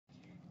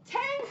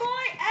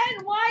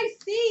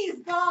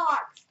NYC's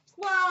box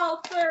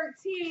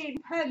 12-13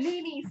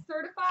 Panini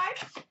certified.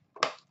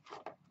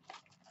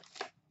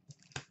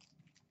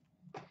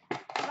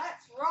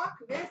 Let's rock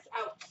this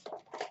out.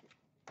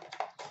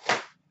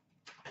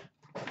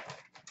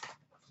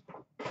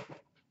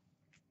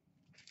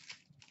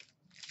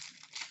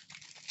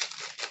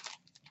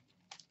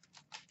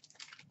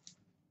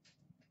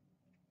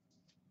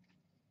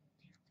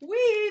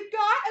 We've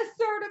got a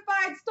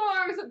certified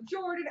stars of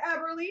Jordan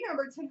Eberle,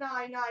 number to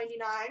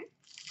 999.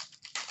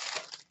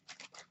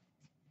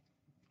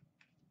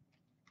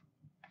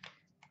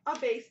 A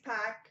base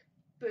pack.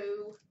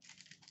 Boo.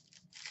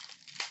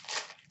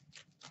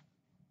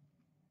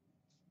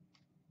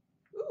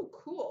 Ooh,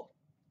 cool.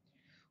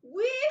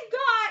 We've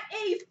got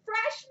a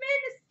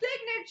freshman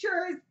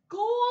signatures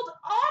gold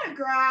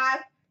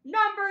autograph,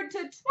 numbered to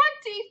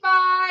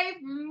 25,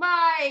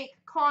 Mike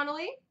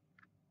Connolly.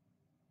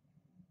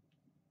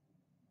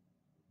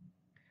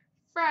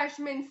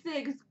 Freshman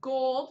Sigs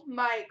Gold,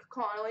 Mike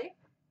Connolly.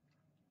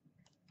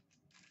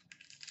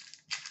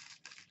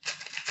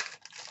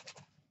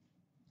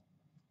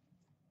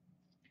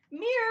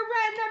 Mirror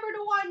Red number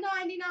to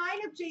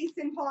 199 of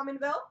Jason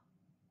Pominville.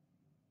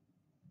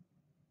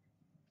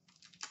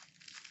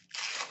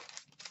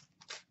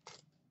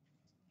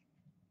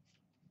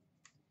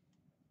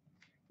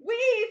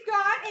 We've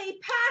got a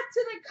Path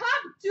to the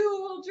Cup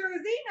dual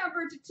jersey,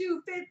 number to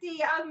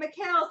 250 of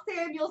Mikael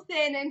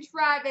Samuelsson and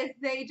Travis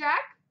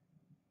Zajac.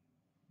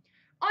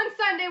 On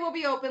Sunday, we'll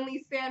be open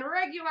lease fan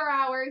regular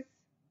hours.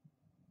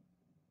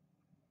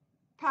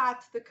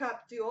 Path to the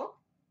Cup duel.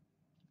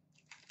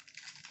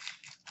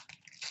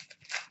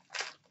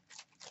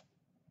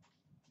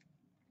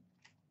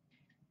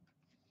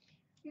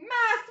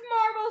 Mass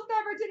Marvels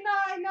number to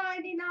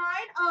 999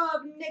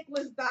 of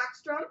Nicholas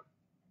Backstrom.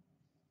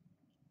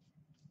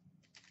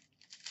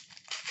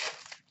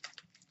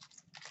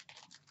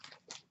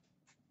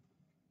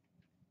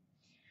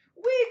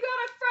 We've got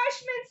a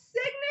freshman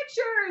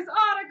signatures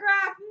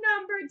autograph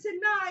numbered to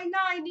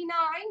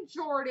 999,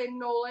 Jordan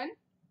Nolan.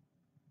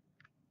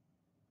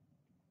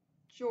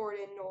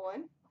 Jordan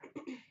Nolan.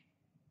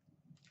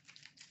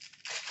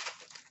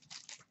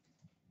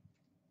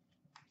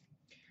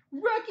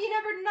 Rookie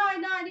number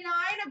 999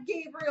 of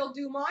Gabriel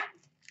Dumont.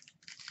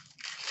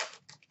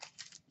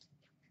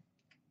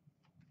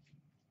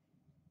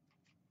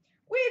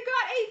 We've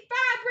got a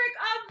fabric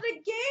of the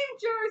game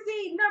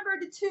jersey, number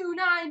to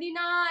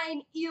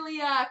 299,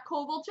 Ilya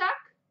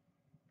Kovalchuk.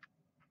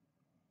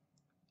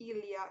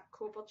 Ilya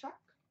Kovalchuk.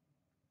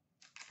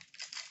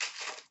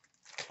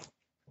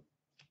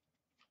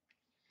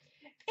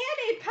 And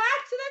a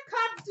Path to the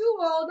Cup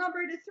duel,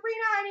 number to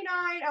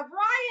 399 of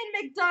Ryan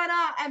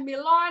McDonough and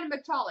Milan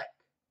Michalek.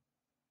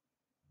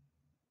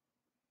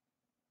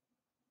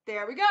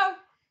 There we go.